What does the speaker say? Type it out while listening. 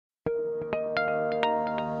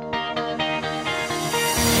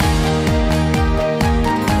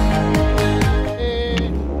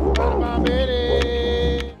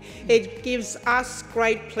It gives us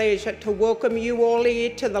great pleasure to welcome you all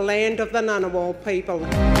here to the land of the Ngunnawal people.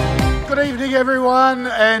 Good evening everyone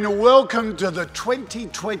and welcome to the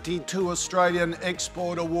 2022 Australian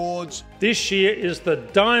Export Awards. This year is the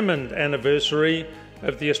diamond anniversary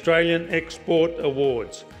of the Australian Export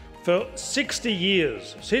Awards. For 60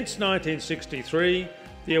 years, since 1963,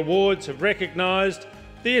 the awards have recognised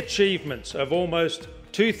the achievements of almost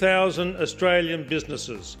 2,000 Australian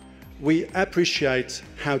businesses. We appreciate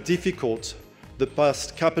how difficult the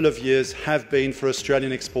past couple of years have been for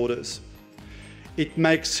Australian exporters. It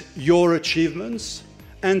makes your achievements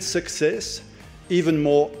and success even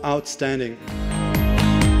more outstanding.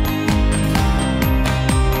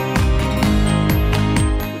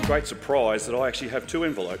 With great surprise that I actually have two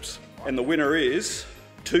envelopes, and the winner is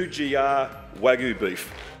 2GR Wagyu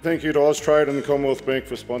beef. Thank you to Austrade and the Commonwealth Bank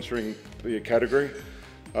for sponsoring the category.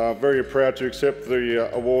 Very proud to accept the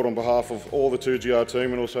award on behalf of all the 2GR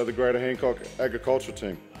team and also the Greater Hancock Agriculture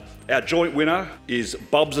team. Our joint winner is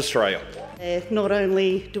Bubs Australia. Not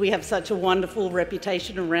only do we have such a wonderful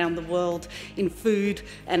reputation around the world in food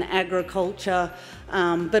and agriculture,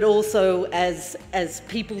 but also as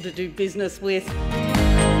people to do business with.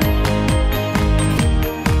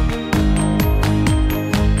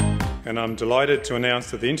 And I'm delighted to announce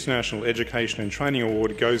that the International Education and Training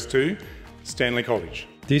Award goes to Stanley College.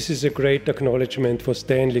 This is a great acknowledgement for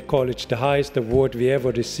Stanley College, the highest award we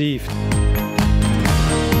ever received.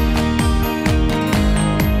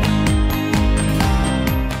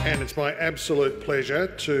 And it's my absolute pleasure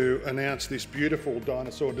to announce this beautiful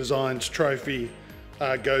Dinosaur Designs trophy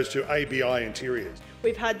goes to ABI Interiors.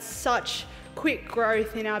 We've had such quick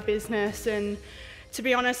growth in our business, and to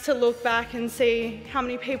be honest, to look back and see how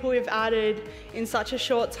many people we've added in such a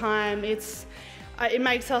short time, it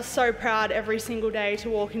makes us so proud every single day to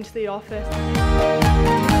walk into the office.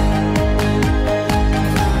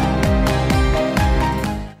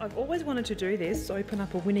 I've always wanted to do this, open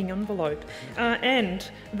up a winning envelope, and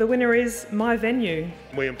the winner is my venue.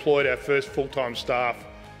 We employed our first full-time staff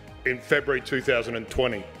in February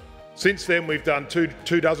 2020. Since then we've done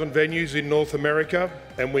two dozen venues in North America,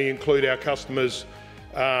 and we include our customers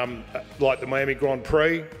like the Miami Grand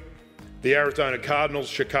Prix, the Arizona Cardinals,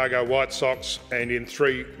 Chicago White Sox, and in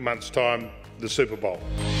 3 months' time, the Super Bowl.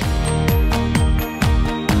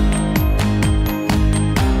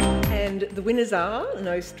 And the winners are,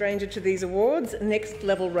 no stranger to these awards, Next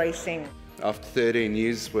Level Racing. After 13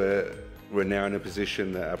 years, we're now in a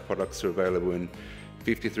position that our products are available in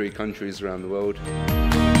 53 countries around the world.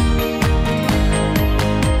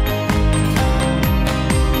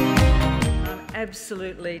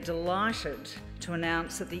 Absolutely delighted to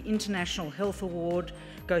announce that the International Health Award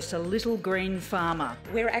goes to Little Green Farmer.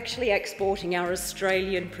 We're actually exporting our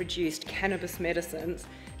Australian-produced cannabis medicines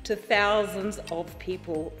to thousands of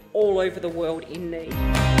people all over the world in need.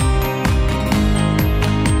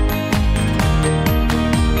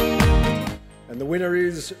 And the winner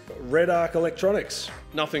is Red Arc Electronics.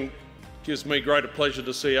 Nothing gives me greater pleasure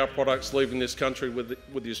to see our products leaving this country with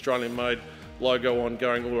the Australian-made logo on,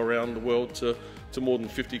 going all around the world to more than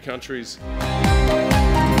 50 countries.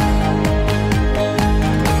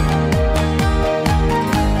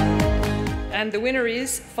 And the winner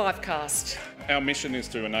is Fivecast. Our mission is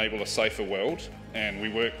to enable a safer world, and we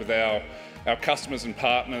work with our customers and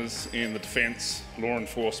partners in the defence, law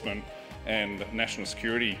enforcement and national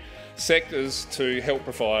security sectors to help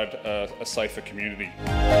provide a safer community.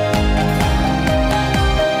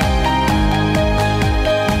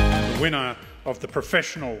 The winner of the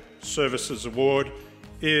Professional Services Award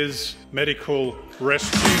is Medical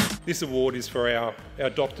Rescue. This award is for our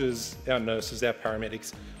doctors, our nurses, our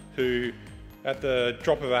paramedics, who at the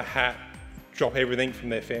drop of a hat drop everything from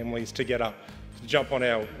their families to get up to jump on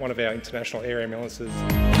one of our international air ambulances.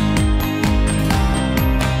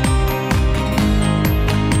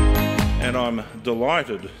 And I'm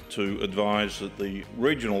delighted to advise that the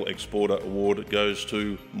Regional Exporter Award goes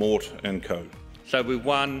to Mort & Co. So we've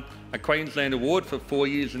won a Queensland Award for 4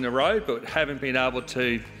 years in a row, but haven't been able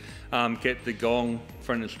to get the gong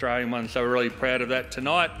for an Australian one, so we're really proud of that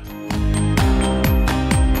tonight.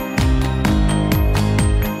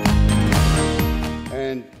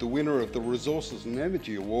 And the winner of the Resources and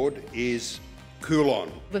Energy Award is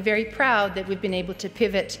Coolon. We're very proud that we've been able to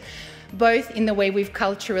pivot both in the way we've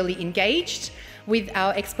culturally engaged with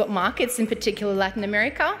our export markets, in particular Latin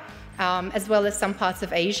America, as well as some parts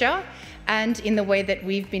of Asia, and in the way that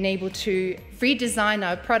we've been able to redesign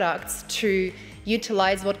our products to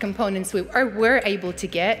utilize what components we were able to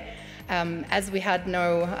get, as we had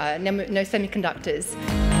no semiconductors.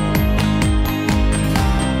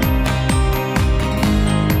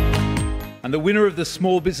 And the winner of the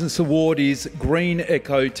Small Business Award is Green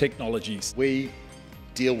Eco Technologies. We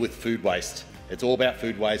deal with food waste. It's all about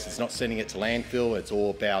food waste. It's not sending it to landfill. It's all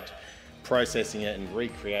about processing it and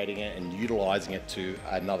recreating it and utilising it to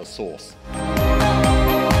another source.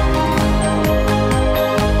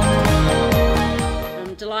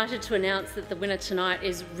 I'm delighted to announce that the winner tonight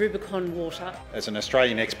is Rubicon Water. As an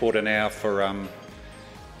Australian exporter now for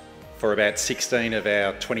about 16 of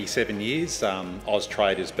our 27 years,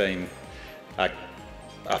 Austrade has been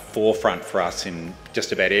a forefront for us in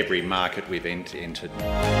just about every market we've entered.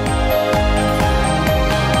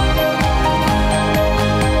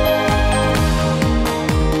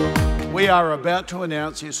 We are about to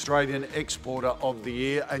announce the Australian Exporter of the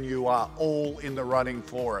Year, and you are all in the running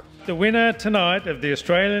for it. The winner tonight of the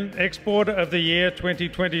Australian Exporter of the Year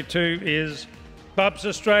 2022 is Bubs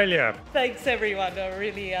Australia. Thanks everyone, I'm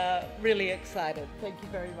really excited. Thank you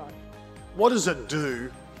very much. What does it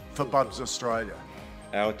do for Bubs Australia?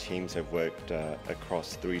 Our teams have worked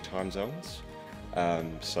across 3 time zones,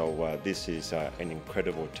 so this is an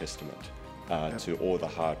incredible testament to all the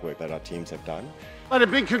hard work that our teams have done. And a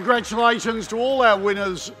big congratulations to all our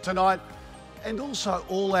winners tonight and also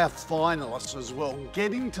all our finalists as well.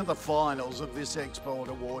 Getting to the finals of this Export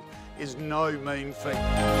Award is no mean feat.